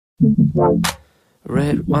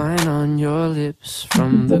Red wine on your lips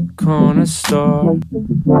from the corner store.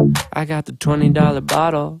 I got the $20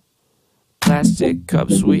 bottle, plastic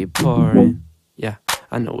cups we pour in. Yeah,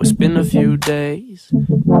 I know it's been a few days,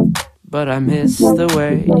 but I miss the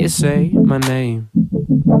way you say my name.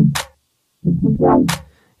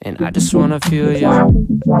 And I just wanna feel your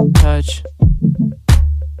touch.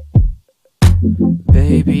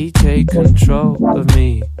 Baby, take control of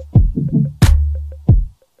me.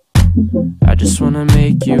 I just wanna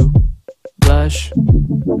make you blush.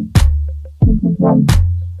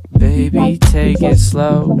 Baby, take it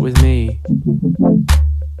slow with me.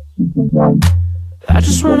 I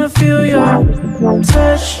just wanna feel your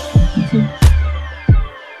touch.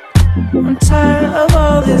 I'm tired of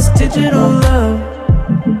all this digital love.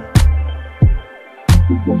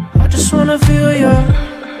 I just wanna feel your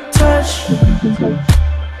touch.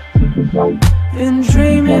 Been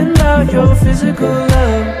dreaming about your physical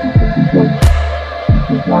love.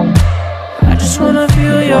 I just wanna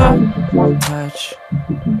feel your touch.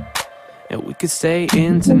 And we could stay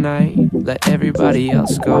in tonight, let everybody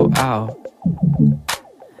else go out.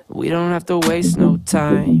 We don't have to waste no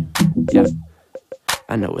time. Yeah,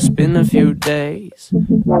 I know it's been a few days,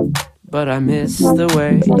 but I miss the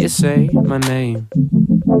way you say my name.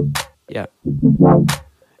 Yeah,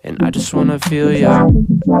 and I just wanna feel your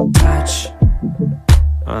touch.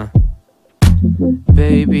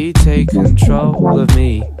 Baby, take control of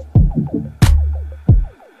me.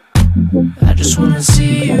 I just wanna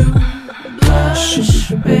see you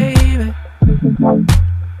blush, baby.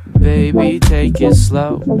 Baby, take it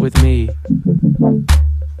slow with me.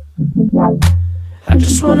 I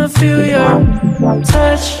just wanna feel your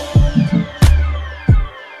touch.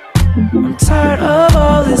 I'm tired of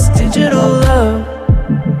all this digital love.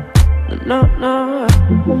 No, no,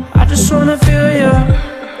 I just wanna feel your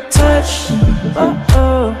touch. Oh,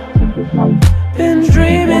 oh. Been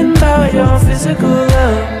dreaming about your physical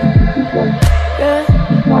love. Yeah,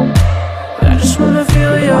 I just wanna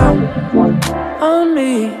feel your on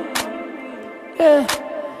me. Yeah,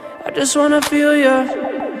 I just wanna feel your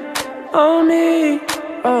on me.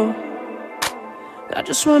 Oh, I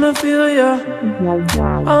just wanna feel your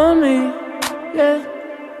on me. Yeah,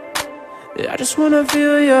 I just wanna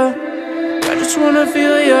feel your. I just wanna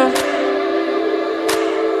feel your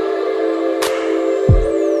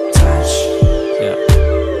touch. Yeah,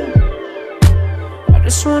 I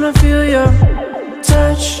just wanna feel your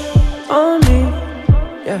touch on me.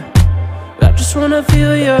 Yeah, I just wanna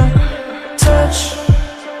feel your touch.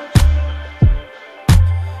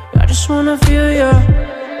 I just wanna feel your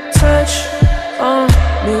touch on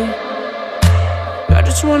me. I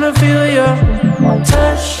just wanna feel your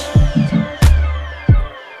touch.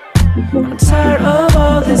 I'm tired of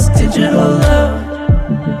all this digital love.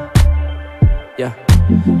 Yeah,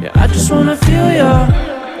 yeah, I just wanna feel your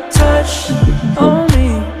touch on me.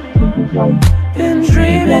 Been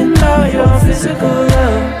dreaming about your physical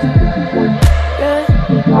love. Yeah,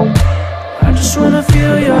 I just wanna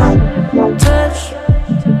feel your touch.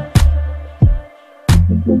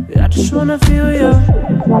 Yeah, I just wanna feel your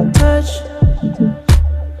touch.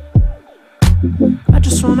 I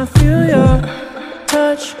just wanna feel your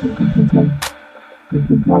touch.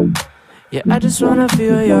 Yeah, I just wanna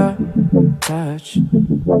feel your touch.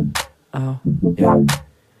 Oh, yeah,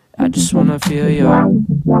 I just wanna feel your